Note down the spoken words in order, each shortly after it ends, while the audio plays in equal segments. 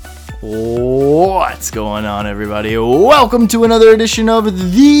What's going on, everybody? Welcome to another edition of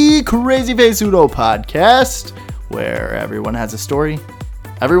the CrazyFaceUno podcast, where everyone has a story.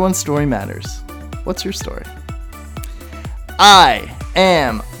 Everyone's story matters. What's your story? I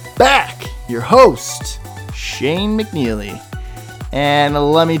am back, your host, Shane McNeely. And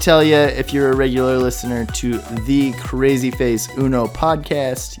let me tell you, if you're a regular listener to the CrazyFaceUno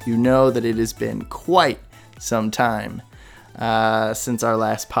podcast, you know that it has been quite some time since our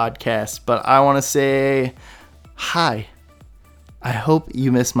last podcast, but I want to say hi. I hope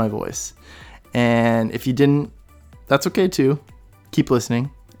you missed my voice, and if you didn't, that's okay too. Keep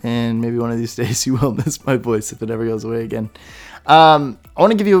listening, and maybe one of these days you will miss my voice if it ever goes away again. I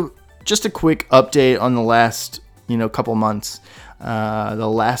want to give you just a quick update on the last couple months. The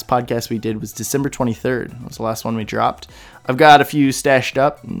last podcast we did was December 23rd. It was the last one we dropped. I've got a few stashed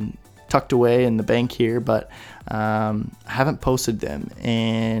up and tucked away in the bank here, but I haven't posted them.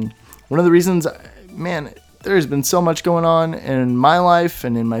 And one of the reasons, man, there's been so much going on in my life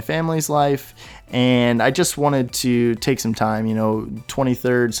and in my family's life, and I just wanted to take some time,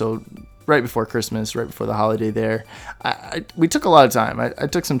 23rd, so right before Christmas, right before the holiday there. We took a lot of time. I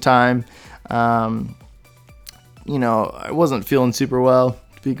took some time. I wasn't feeling super well,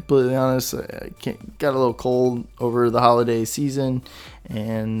 to be completely honest. Got a little cold over the holiday season,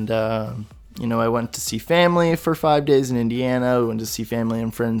 and I went to see family for 5 days in Indiana. We went to see family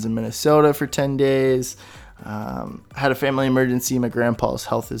and friends in Minnesota for 10 days. Had a family emergency. My grandpa's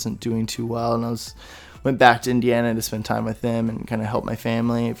health isn't doing too well, and went back to Indiana to spend time with them and kind of help my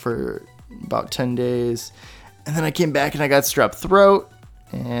family for about 10 days. And then I came back and I got strep throat,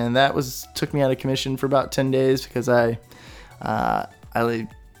 and that took me out of commission for about 10 days because I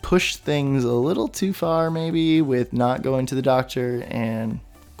pushed things a little too far maybe with not going to the doctor, and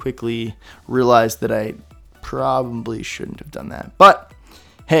quickly realized that I probably shouldn't have done that. But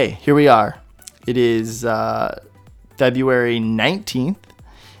hey, here we are. It is February 19th,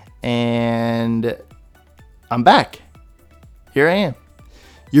 and I'm back. Here I am.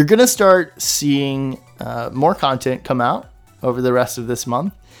 You're going to start seeing more content come out over the rest of this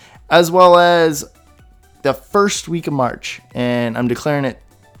month, as well as the first week of March. And I'm declaring it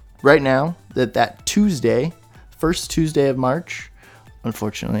right now that Tuesday, first Tuesday of March,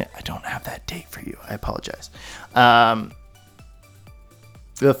 unfortunately, I don't have that date for you. I apologize. The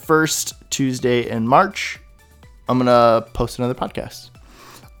first Tuesday in March, I'm going to post another podcast.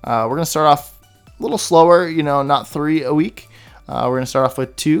 We're going to start off a little slower, not 3 a week. We're going to start off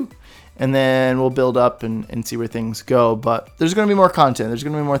with 2, and then we'll build up and see where things go. But there's going to be more content. There's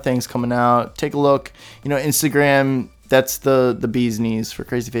going to be more things coming out. Take a look. Instagram, that's the bee's knees for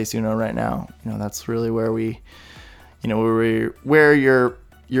CrazyFaceUno right now. That's really where where your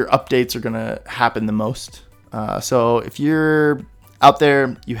updates are going to happen the most. So if you're out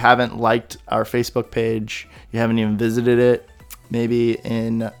there, you haven't liked our Facebook page, you haven't even visited it, maybe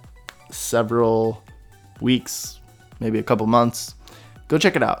in several weeks, maybe a couple months, go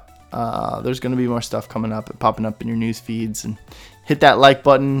check it out. There's going to be more stuff coming up and popping up in your news feeds, and hit that like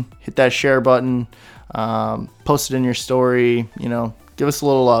button, hit that share button, post it in your story, give us a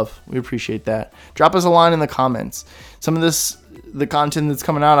little love. We appreciate that. Drop us a line in the comments. Some of the content that's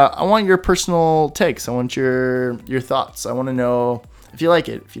coming out, I want your personal takes. I want your thoughts. I want to know if you like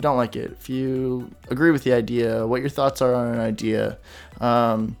it, if you don't like it, if you agree with the idea, what your thoughts are on an idea,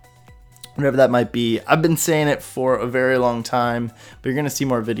 whatever that might be. I've been saying it for a very long time, but you're going to see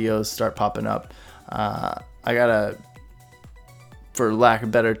more videos start popping up. For lack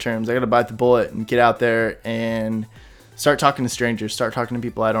of better terms, I got to bite the bullet and get out there and start talking to strangers, start talking to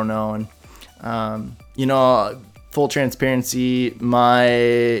people I don't know. And, full transparency,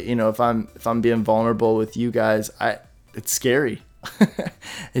 if I'm being vulnerable with you guys, it's scary.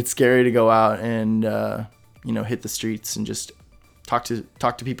 It's scary to go out and, hit the streets and just talk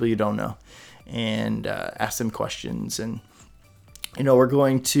to people you don't know, and ask them questions. And, we're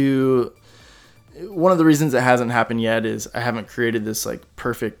going to, one of the reasons it hasn't happened yet is I haven't created this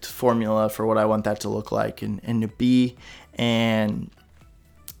perfect formula for what I want that to look like and to be. And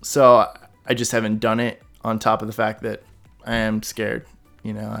so I just haven't done it, on top of the fact that I am scared.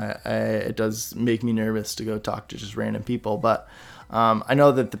 It does make me nervous to go talk to just random people, but I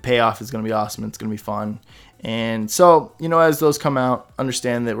know that the payoff is going to be awesome. It's going to be fun. And so, as those come out,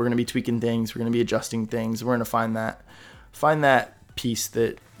 understand that we're going to be tweaking things. We're going to be adjusting things. We're going to find that piece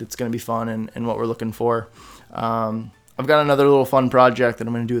that's going to be fun and what we're looking for. I've got another little fun project that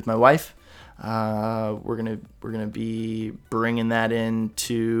I'm going to do with my wife. We're gonna be bringing that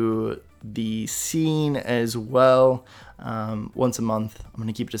into the scene as well. Once a month. I'm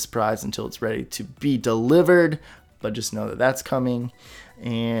gonna keep it a surprise until it's ready to be delivered, but just know that that's coming.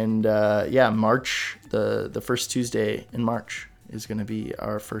 And March, the first Tuesday in March is going to be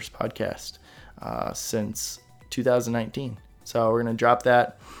our first podcast since 2019. So we're going to drop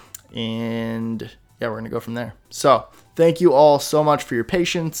that, and we're going to go from there. So thank you all so much for your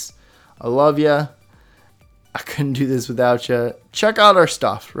patience. I love you. I couldn't do this without you. Check out our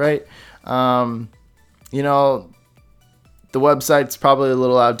stuff, right? The website's probably a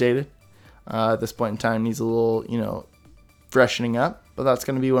little outdated at this point in time. Needs a little, freshening up. But that's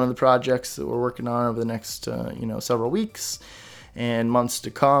going to be one of the projects that we're working on over the next, several weeks and months to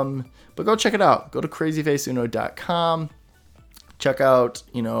come. But go check it out. Go to CrazyFaceUno.com. Check out,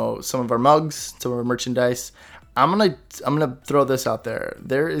 some of our mugs, some of our merchandise. I'm gonna throw this out there.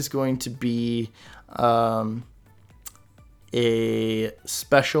 There is going to be a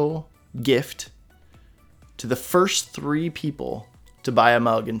special gift to the first 3 people to buy a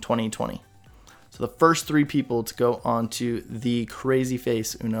mug in 2020. So the first 3 people to go onto the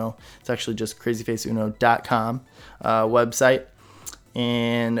CrazyFaceUno, it's actually just CrazyFaceUno.com website,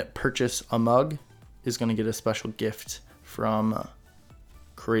 and purchase a mug is going to get a special gift from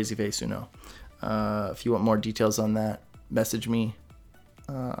CrazyFaceUno. If you want more details on that, message me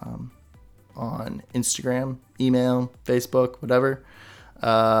on Instagram, email, Facebook, whatever.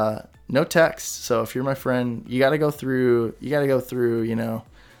 No text. So if you're my friend, you got to go through,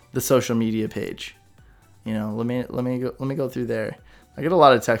 the social media page. Let me go through there. I get a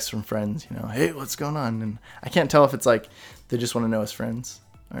lot of texts from friends, hey, what's going on? And I can't tell if it's like they just want to know us friends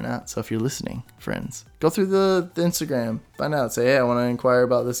or not. So if you're listening, friends, go through the Instagram, find out, say, hey, I want to inquire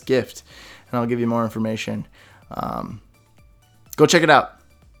about this gift, and I'll give you more information. Go check it out.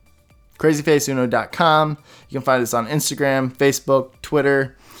 CrazyFaceUno.com. You can find us on Instagram, Facebook,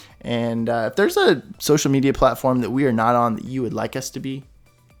 Twitter. And if there's a social media platform that we are not on that you would like us to be,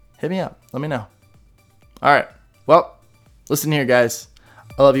 hit me up. Let me know. All right. Well, listen here, guys.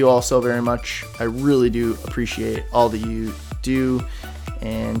 I love you all so very much. I really do appreciate all that you do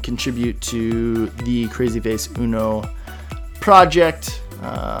and contribute to the CrazyFaceUno project.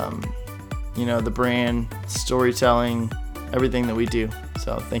 The brand, storytelling, everything that we do.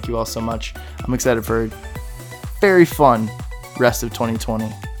 So thank you all so much. I'm excited for a very fun rest of 2020.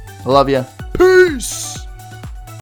 I love you. Peace.